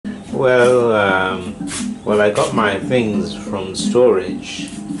Well, I got my things from storage,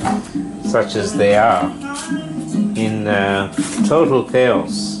 such as they are, in total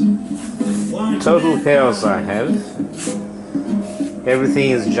chaos. Total chaos I have.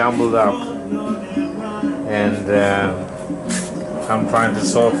 Everything is jumbled up, and I'm trying to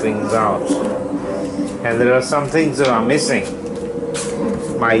sort things out. And there are some things that are missing.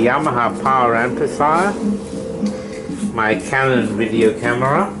 My Yamaha power amplifier, my Canon video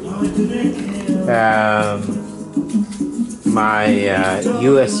camera, my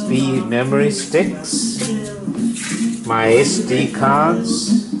USB memory sticks, my SD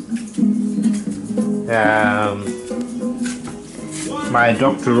cards, my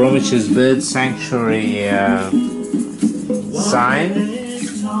Dr. Romesh's Bird Sanctuary sign,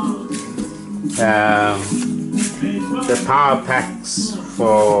 the power packs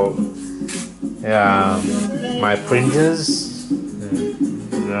for my printers,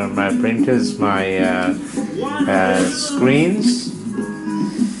 my screens,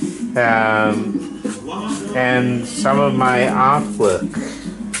 and some of my artwork,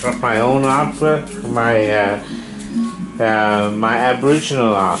 not my own artwork, my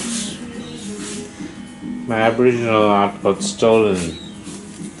Aboriginal art. My Aboriginal art got stolen,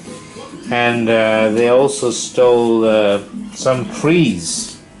 and they also stole some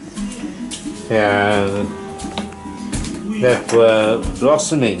trees that were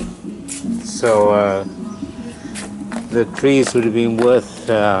blossoming. So the trees would have been worth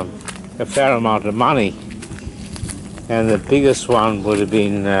a fair amount of money, and the biggest one would have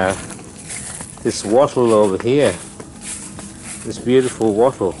been this wattle over here, this beautiful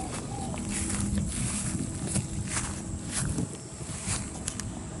wattle.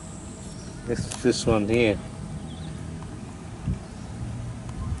 This one here.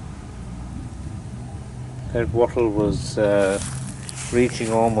 That wattle was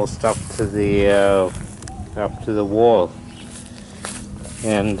reaching almost up to the wall,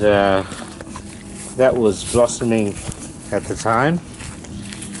 and that was blossoming at the time.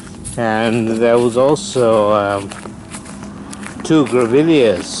 And there was also 2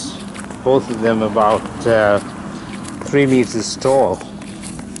 grevilleas, both of them about 3 meters tall.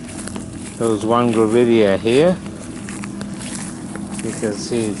 There was one grevillea here. You can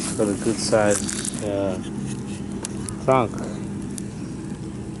see it's got a good sized trunk,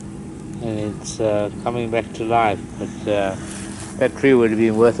 and it's coming back to life, but that tree would have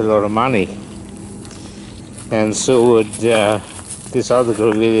been worth a lot of money, and so would this other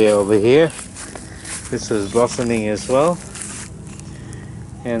grevillea over here. This was blossoming as well.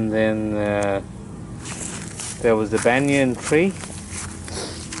 And then there was the banyan tree.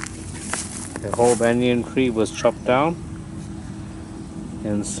 The whole banyan tree was chopped down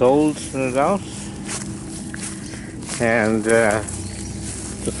and sold, no doubt. And the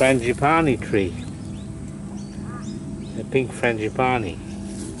frangipani tree, the pink frangipani.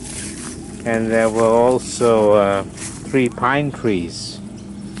 And there were also 3 pine trees.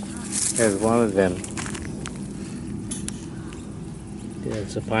 There's one of them.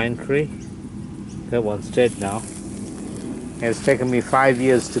 There's a pine tree. That one's dead now. And it's taken me 5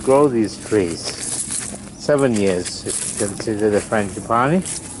 years to grow these trees. 7 years if you consider the frangipani.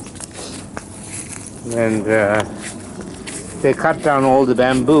 And they cut down all the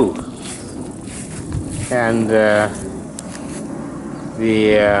bamboo. And the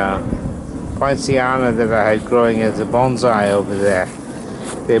poinciana that I had growing as a bonsai over there,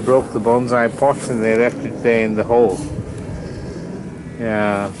 they broke the bonsai pot and they left it there in the hole.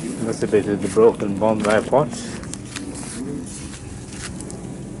 Yeah, that's a bit of the broken bonsai pot.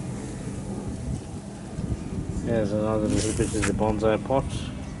 There's another little bit of the bonsai pot.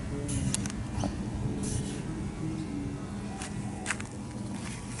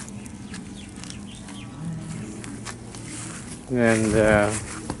 And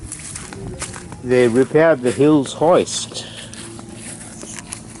they repaired the Hills hoist.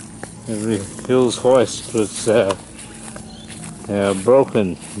 The Hills hoist was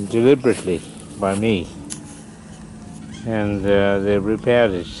broken deliberately by me, and they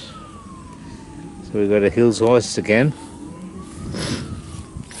repaired it. So we got a Hills hoist again.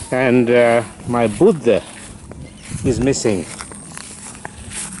 And my Buddha is missing.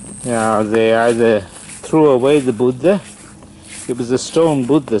 Now they either threw away the Buddha. It was a stone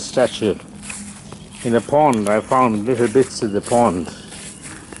Buddha statue in a pond. I found little bits of the pond,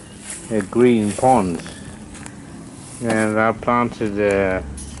 a green pond. And I planted a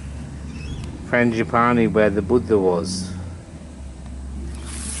frangipani where the Buddha was.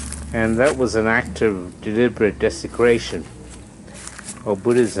 And that was an act of deliberate desecration of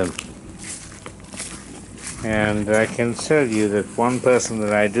Buddhism. And I can tell you that one person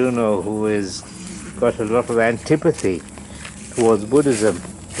that I do know who has got a lot of antipathy towards Buddhism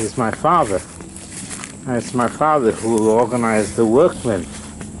is my father. And it's my father who organized the workmen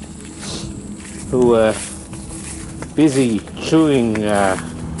who were busy chewing,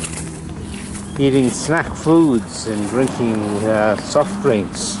 eating snack foods and drinking soft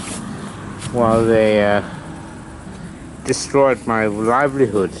drinks while they destroyed my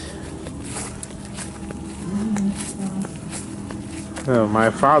livelihood. My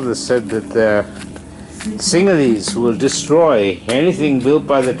father said that the Sinhalese will destroy anything built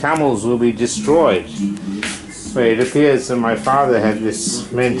by the Tamils will be destroyed. But it appears that my father had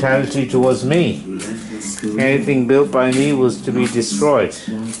this mentality towards me. Anything built by me was to be destroyed.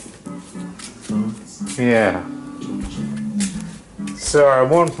 Yeah. So I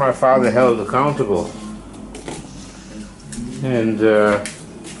want my father held accountable. And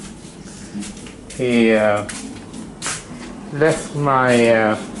he left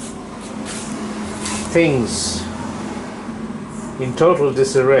my things in total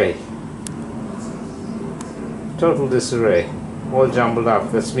disarray. Total disarray. All jumbled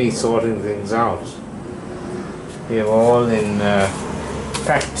up. That's me sorting things out. They're all in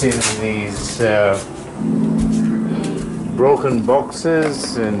packed in these broken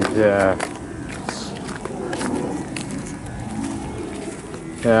boxes and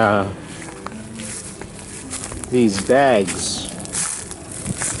these bags,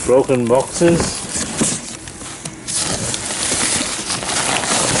 broken boxes,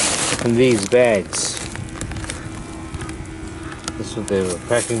 and these bags. That's what they were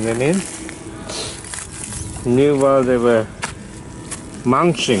packing them in. Meanwhile, they were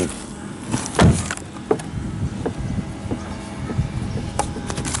munching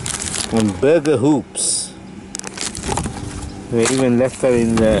on burger hoops. They even left that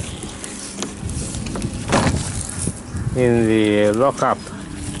in the lockup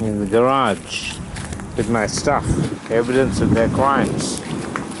in the garage with my stuff, evidence of their crimes.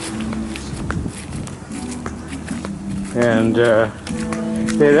 And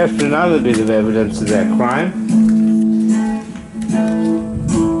they left another bit of evidence of their crime.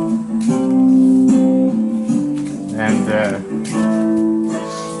 And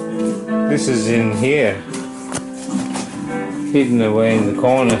this is in here, hidden away in the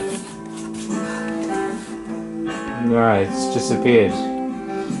corner. Right, it's disappeared.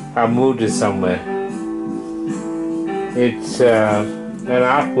 I moved it somewhere. It's an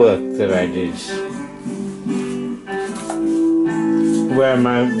artwork that I did, where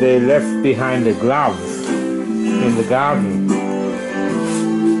they left behind a glove in the garden.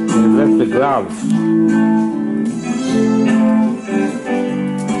 They left the glove.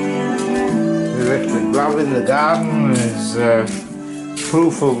 They left the glove in the garden as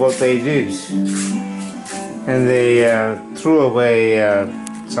proof of what they did. And they threw away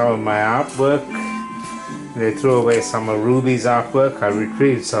some of my artwork. They threw away some of Ruby's artwork. I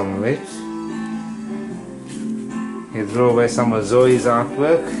retrieved some of it. They threw away some of Zoe's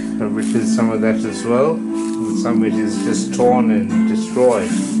artwork. I retrieved some of that as well. And some of it is just torn and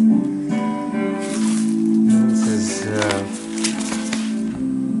destroyed. This is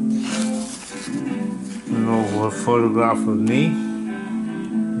an old photograph of me.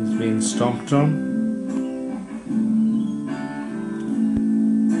 It's been stomped on.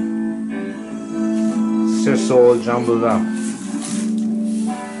 Just all jumbled up,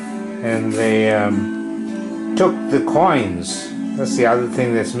 and they took the coins. That's the other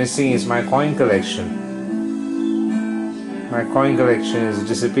thing that's missing, is my coin collection. My coin collection has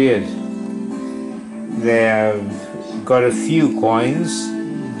disappeared. They have got a few coins,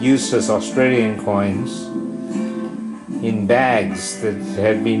 useless Australian coins, in bags that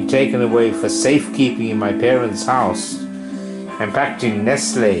had been taken away for safekeeping in my parents' house and packed in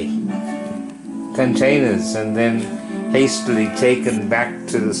Nestle containers and then hastily taken back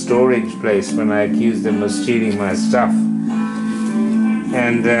to the storage place when I accused them of stealing my stuff.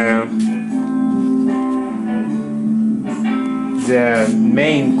 And the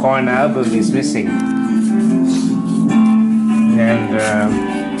main coin album is missing, and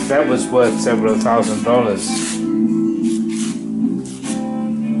that was worth several $1,000s.